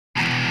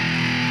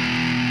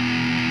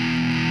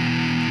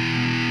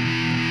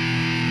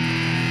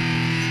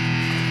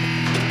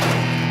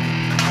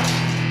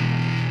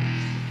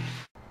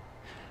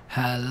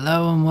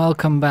Hello and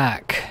welcome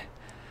back.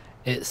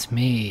 It's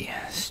me,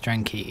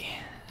 Stranky,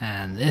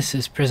 and this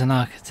is Prison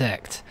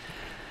Architect.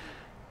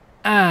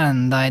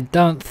 And I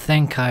don't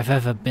think I've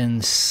ever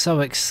been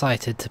so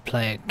excited to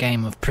play a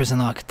game of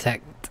Prison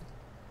Architect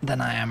than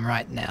I am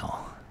right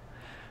now.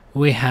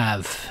 We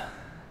have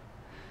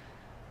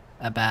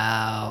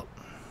about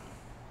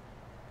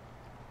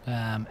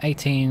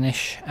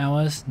 18-ish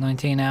hours,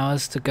 19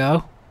 hours to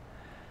go.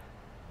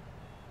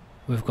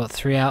 We've got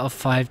 3 out of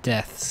 5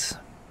 deaths.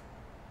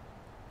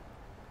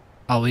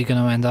 Are we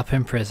going to end up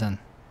in prison?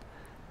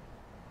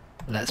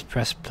 Let's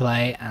press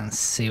play and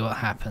see what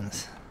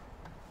happens.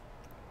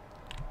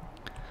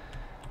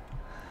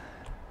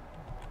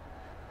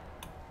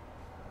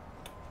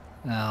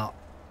 Now,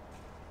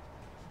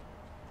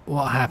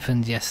 what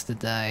happened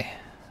yesterday,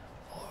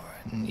 or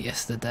in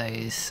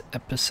yesterday's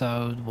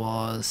episode,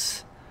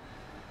 was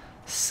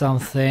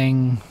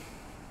something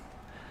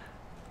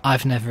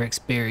I've never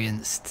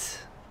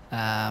experienced.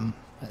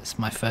 It's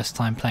my first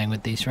time playing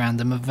with these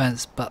random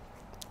events, but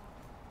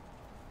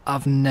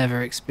I've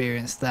never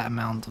experienced that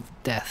amount of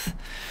death,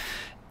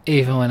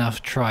 even when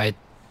I've tried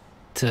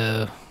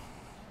to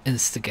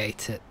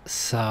instigate it.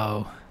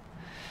 So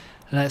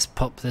let's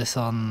pop this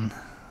on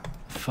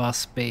fast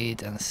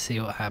speed and see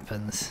what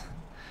happens.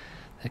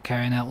 They're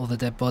carrying out all the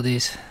dead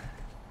bodies,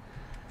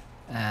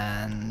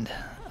 and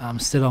I'm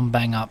still on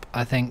bang up.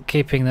 I think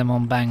keeping them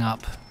on bang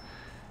up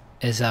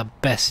is our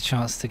best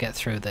chance to get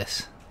through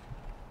this,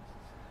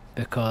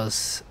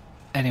 because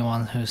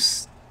anyone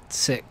who's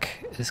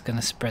sick is going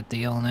to spread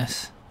the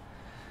illness,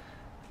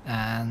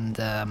 and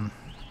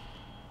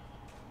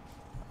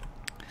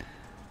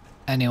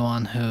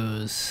anyone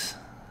who's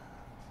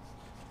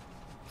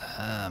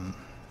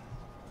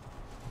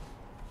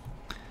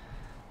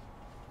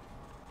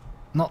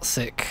not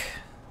sick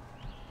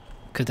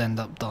could end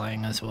up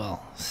dying as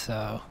well.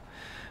 So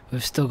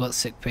we've still got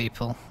sick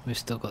people, we've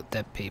still got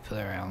dead people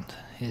around.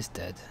 He's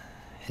dead,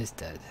 he's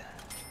dead,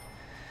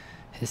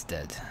 he's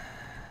dead.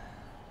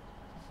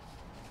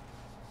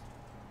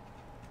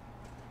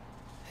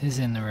 He's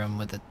in the room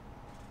with a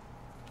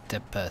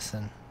dead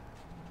person.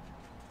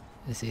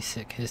 Is he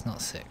sick? He's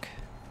not sick.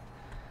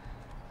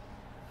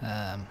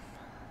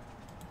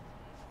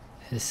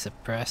 He's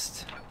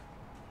suppressed.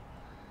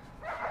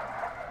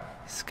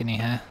 Skinny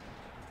hair.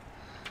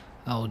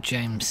 Oh,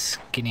 James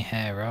Skinny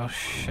Hair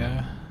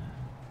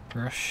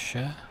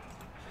Russia.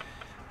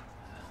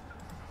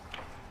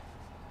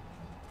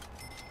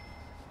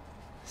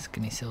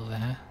 Skinny silver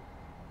hair.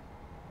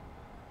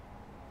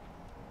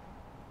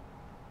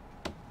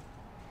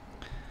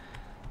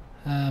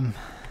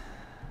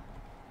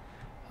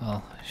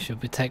 Well,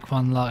 should we take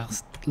one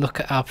last look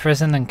at our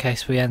prison in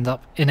case we end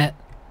up in it?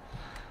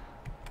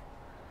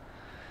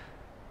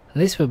 At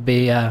least would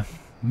be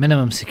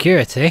minimum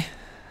security.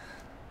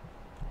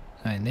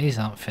 I mean, these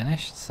aren't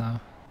finished,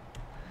 so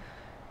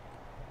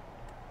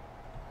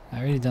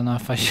I really don't know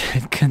if I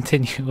should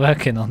continue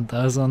working on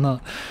those or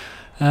not.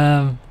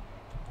 Yeah,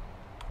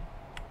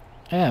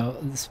 well,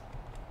 it's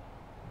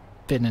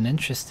been an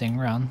interesting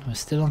run. We're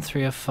still on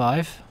 3 of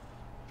 5.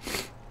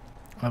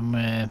 And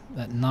we're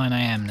at 9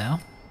 AM now,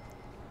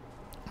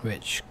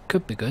 which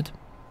could be good,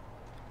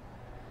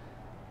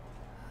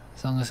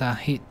 as long as our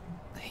heat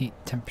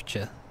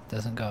temperature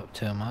doesn't go up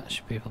too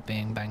much. People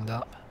being banged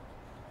up.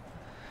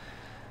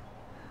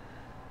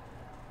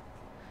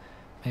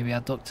 Maybe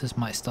our doctors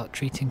might start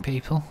treating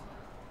people.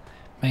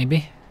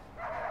 Maybe.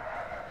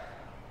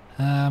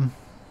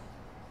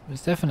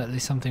 It's definitely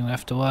something we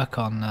have to work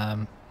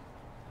on.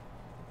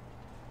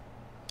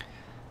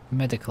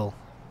 Medical.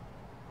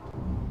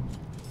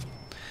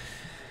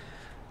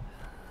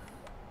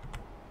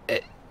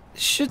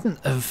 Shouldn't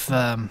have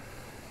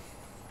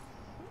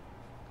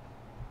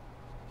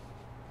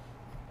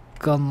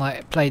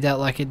played out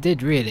like it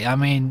did, really. I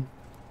mean,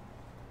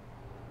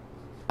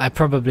 I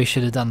probably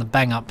should have done the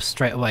bang up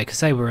straight away because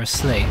they were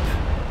asleep.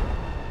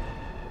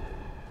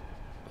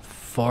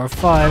 4 of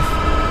 5.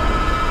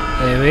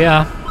 Here we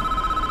are.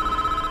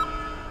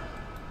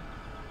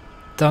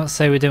 Don't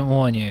say we didn't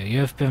warn you. You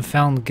have been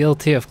found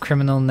guilty of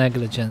criminal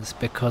negligence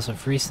because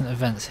of recent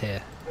events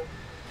here.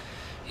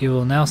 You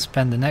will now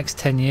spend the next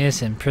 10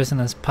 years in prison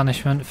as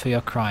punishment for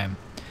your crime.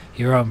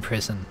 Your own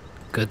prison.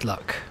 Good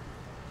luck.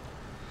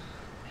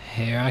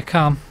 Here I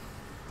come.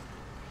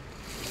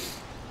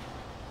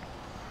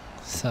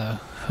 So,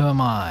 who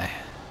am I?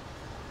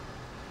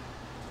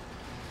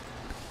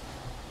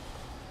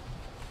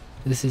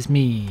 This is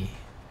me.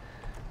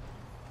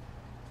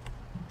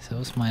 So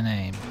what's my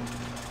name?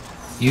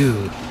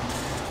 You.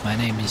 My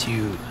name is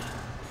you.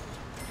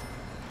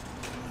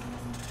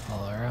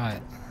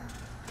 Alright.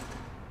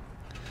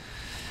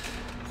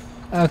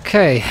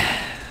 Okay,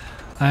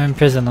 I'm in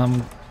prison.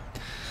 I'm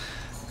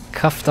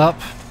cuffed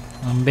up.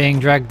 I'm being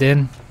dragged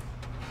in.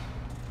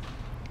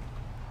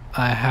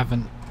 I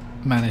haven't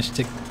managed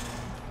to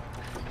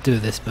do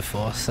this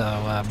before,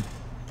 so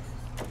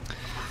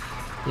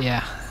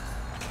yeah,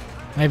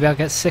 maybe I'll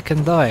get sick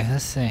and die.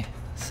 Let's see.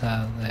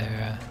 So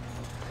they're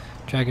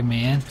dragging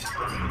me in.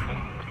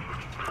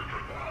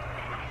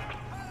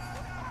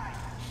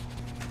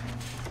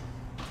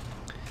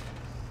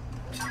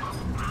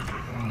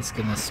 It's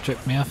gonna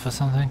strip me off or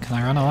something. Can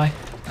I run away?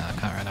 No, I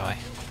can't run away.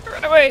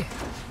 Run away!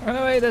 Run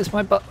away, there's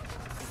my butt.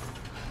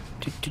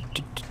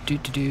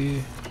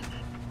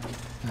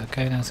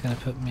 Okay, now it's gonna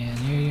put me a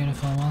new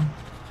uniform on.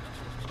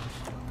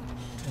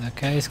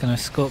 Okay, it's gonna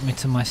escort me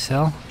to my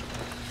cell.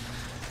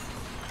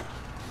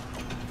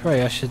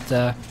 Probably I should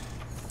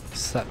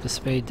slap the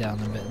speed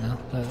down a bit now.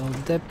 Look, all the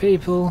dead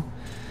people.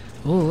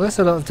 Oh, that's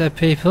a lot of dead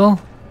people.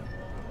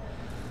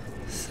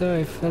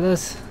 Sorry,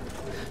 fellas.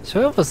 So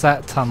where was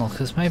that tunnel?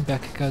 Because maybe I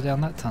could go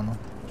down that tunnel.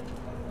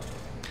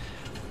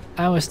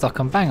 And we're stuck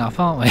on Bang Up,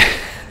 aren't we?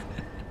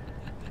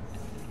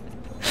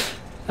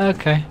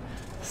 Okay.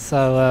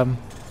 So,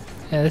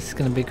 yeah, this is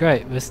going to be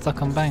great. We're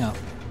stuck on Bang Up.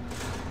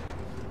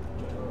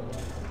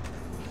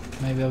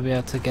 Maybe I'll be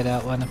able to get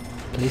out when a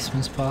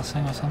policeman's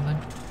passing or something.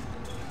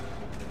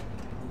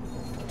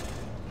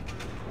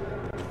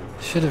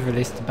 Should have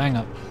released the Bang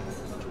Up.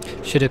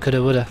 Shoulda,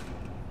 coulda, woulda.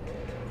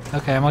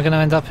 Okay, am I going to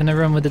end up in a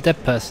room with a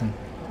dead person?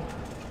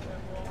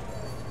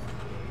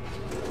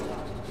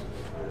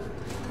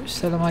 Which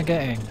cell am I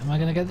getting? Am I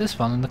going to get this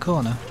one in the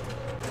corner?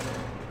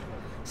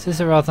 This is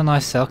a rather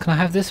nice cell. Can I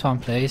have this one,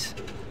 please?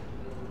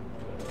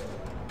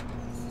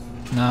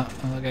 No,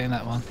 I'm not getting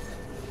that one.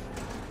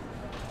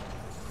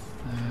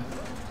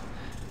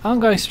 I'm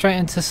going straight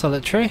into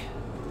solitary.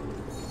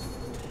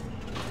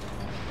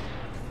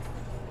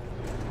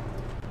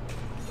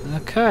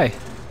 Okay.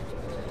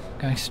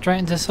 Going straight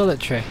into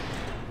solitary.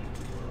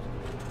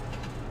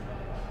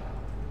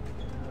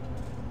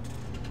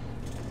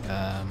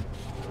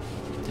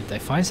 Did they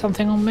find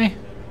something on me?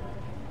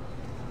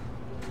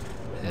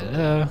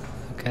 Hello.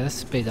 Okay, let's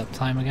speed up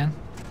time again.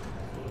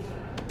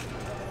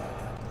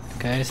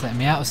 Okay, it's letting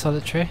me out of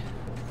solitary.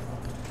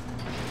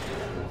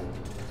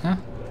 Huh?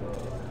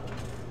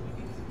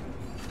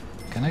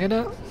 Can I get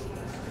out?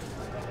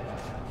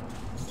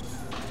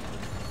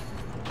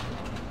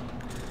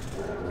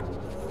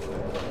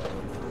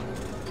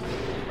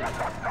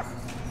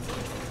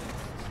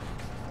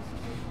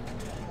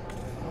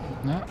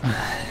 No.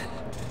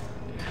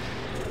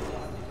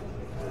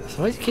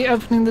 So why do you keep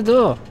opening the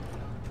door?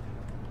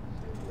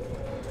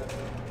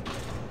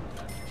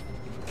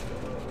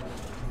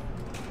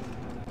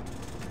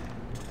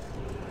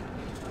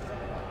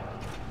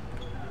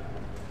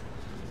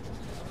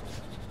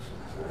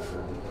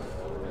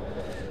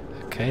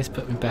 Okay, he's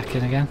put me back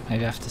in again.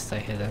 Maybe I have to stay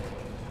here then.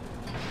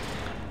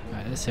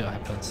 Right, let's see what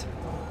happens.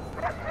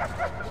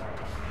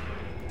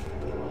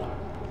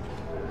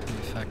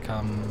 If I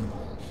come...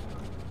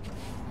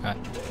 Right,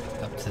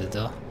 up to the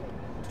door.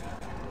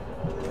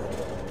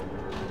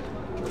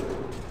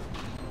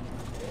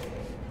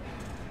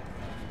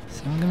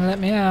 Someone gonna let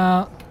me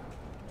out?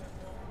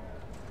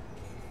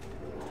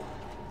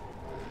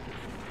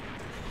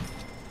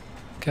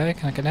 Okay,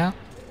 can I get out?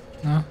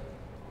 No?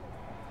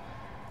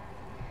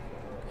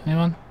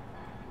 Anyone?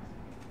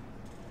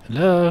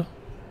 Hello?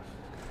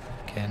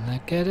 Can I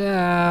get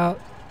out?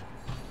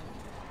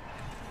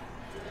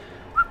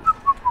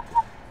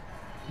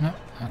 No?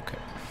 Okay.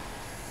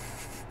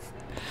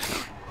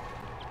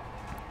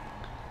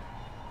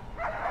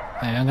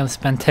 Maybe I'm going to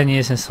spend 10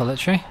 years in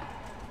solitary.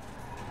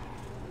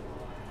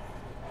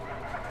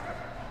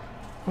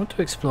 I want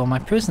to explore my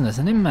prison as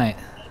an inmate.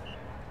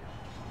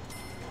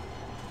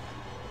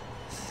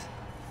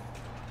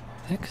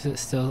 Yeah, because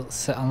it's still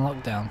set on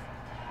lockdown.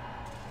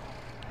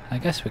 I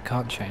guess we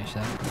can't change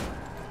that.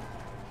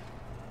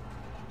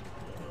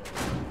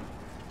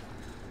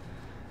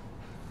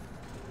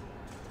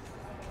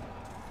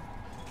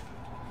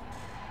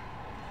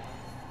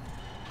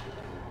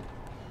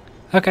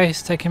 Okay,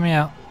 he's taking me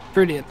out.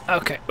 Brilliant.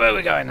 Okay, where are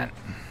we going then?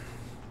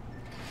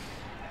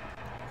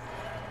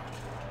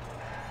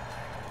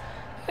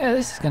 Yeah,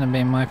 this is going to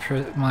be my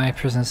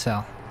prison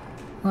cell.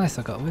 Nice,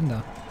 I got a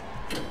window.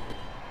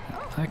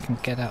 I can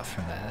get out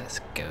from there.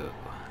 Let's go.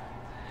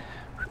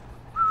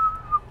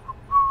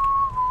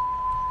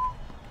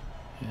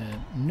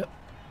 No,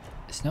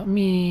 it's not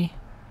me.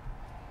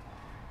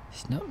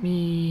 It's not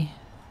me.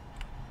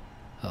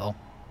 Uh oh.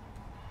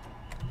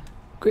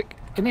 Quick,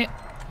 in it.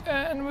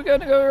 And we're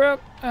gonna go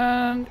around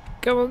and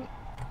go on.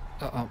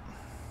 Uh oh.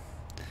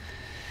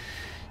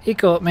 He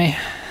caught me.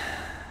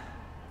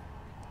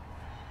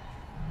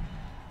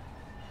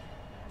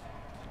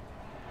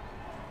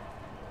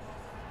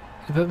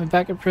 He put me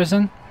back in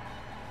prison.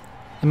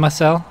 In my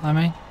cell, I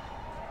mean.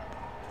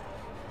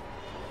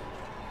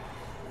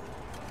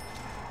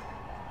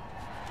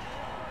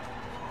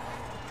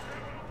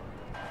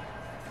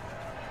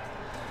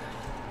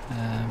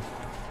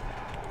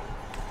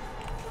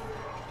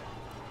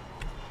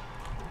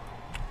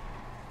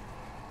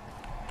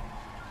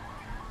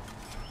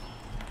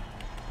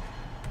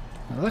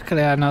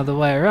 Luckily I know the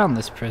way around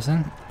this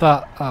prison,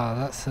 but oh,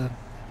 that's a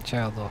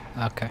jail door.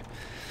 Okay.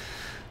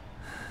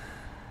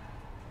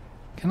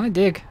 Can I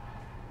dig?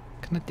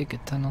 Can I dig a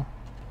tunnel?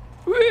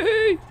 Whee!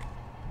 I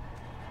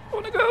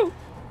wanna go!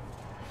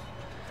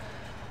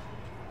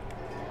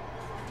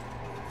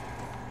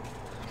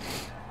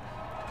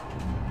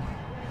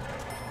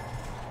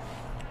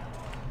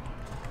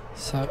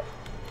 So,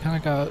 can I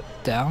go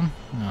down?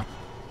 No.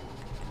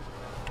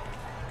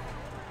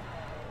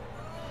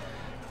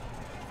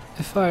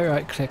 If I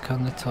right click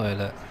on the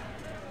toilet.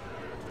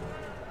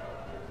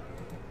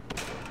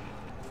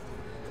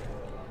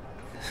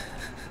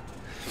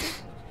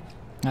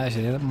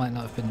 Actually, that might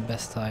not have been the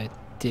best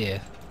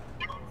idea.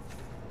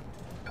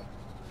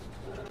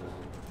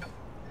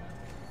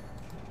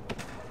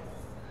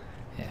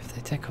 Yeah, if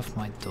they take off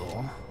my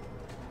door.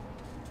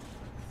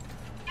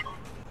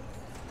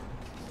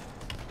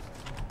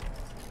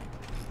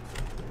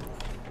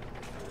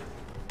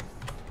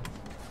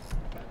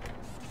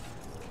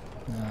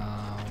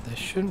 No, there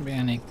shouldn't be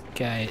any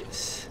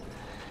gates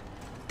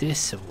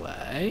this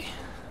way.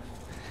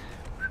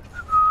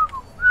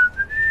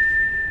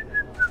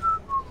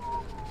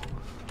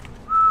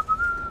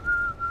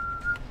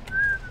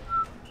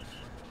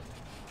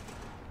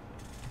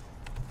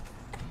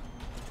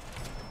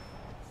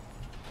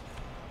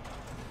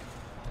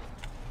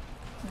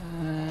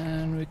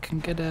 And we can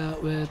get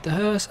out with the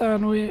hearse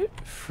and we're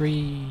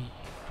free.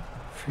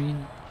 Free.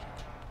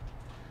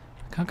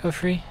 Can't go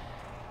free.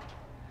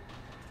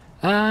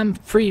 I'm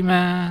free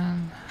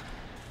man.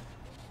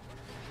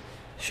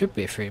 Should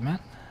be a free man.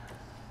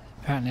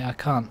 Apparently I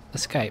can't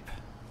escape.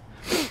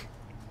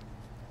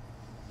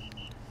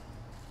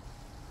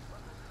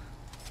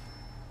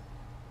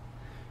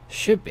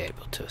 Should be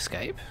able to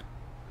escape.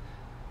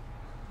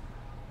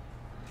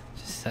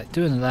 Just like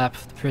doing a lap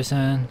of the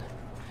prison.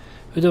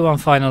 We'll do one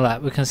final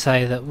lap. We can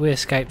say that we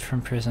escaped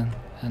from prison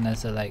and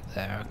there's a lake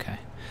there. Okay.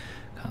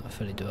 Can't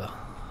fully do a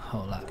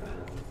whole lap.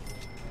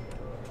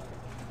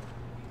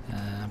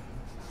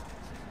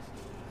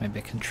 Maybe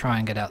I can try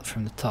and get out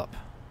from the top.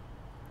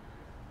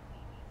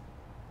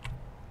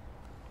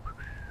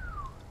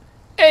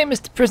 Hey,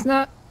 Mr.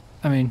 Prisoner!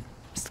 I mean,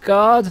 Mr.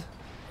 Guard!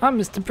 I'm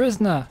Mr.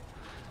 Prisoner!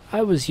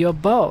 I was your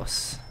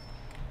boss!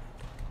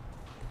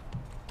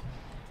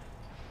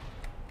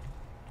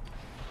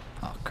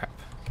 Oh, crap.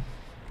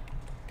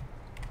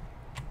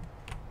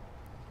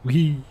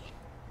 Whee!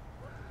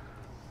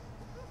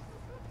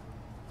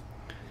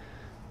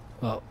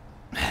 Well,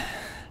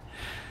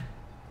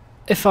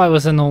 if I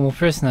was a normal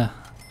prisoner,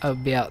 I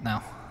would be out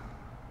now.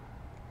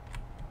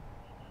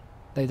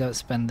 They don't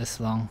spend this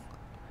long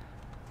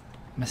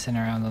messing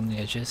around on the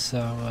edges,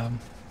 so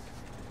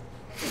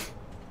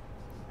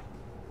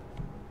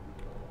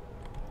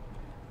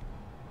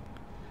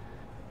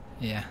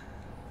yeah,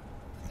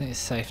 I think it's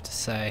safe to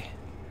say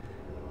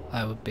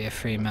I would be a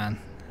free man.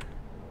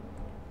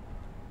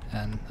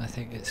 And I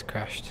think it's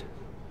crashed.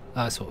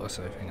 Oh, it's auto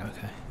saving,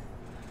 okay.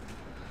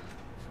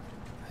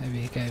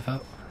 Maybe he gave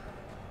up.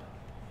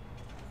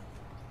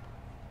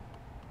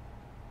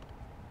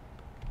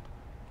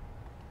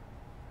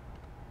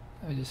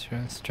 I just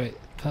ran straight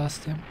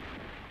past him.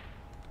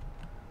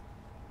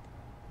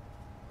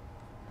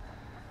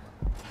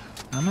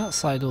 I'm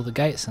outside all the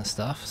gates and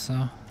stuff,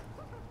 so...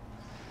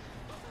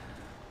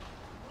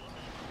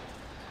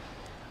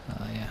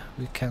 Oh yeah,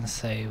 we can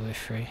say we're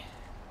free.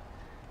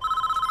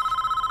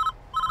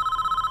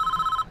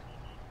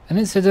 An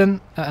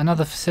incident at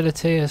another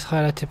facility has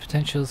highlighted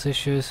potential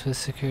issues for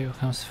security when it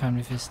comes to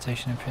family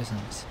visitation in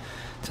prisons.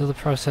 Until the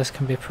process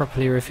can be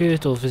properly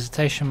reviewed, all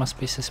visitation must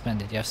be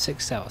suspended. You have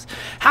 6 hours.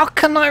 How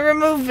can I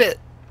remove it?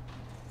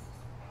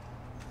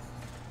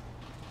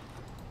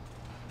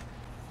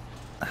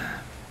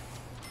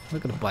 We're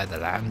gonna buy the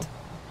land.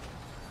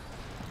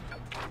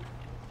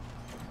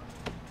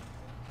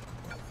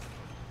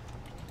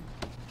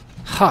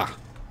 Ha!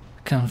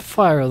 I can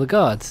fire all the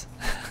guards.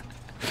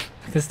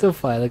 I can still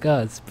fire the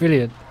guards.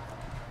 Brilliant.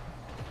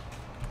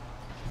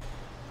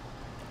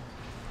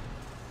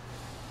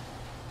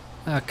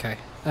 Okay.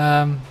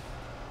 I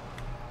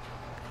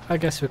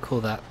guess we'll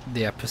call that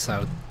the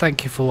episode.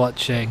 Thank you for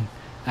watching,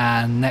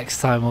 and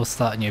next time we'll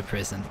start a new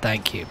prison.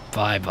 Thank you.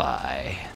 Bye bye.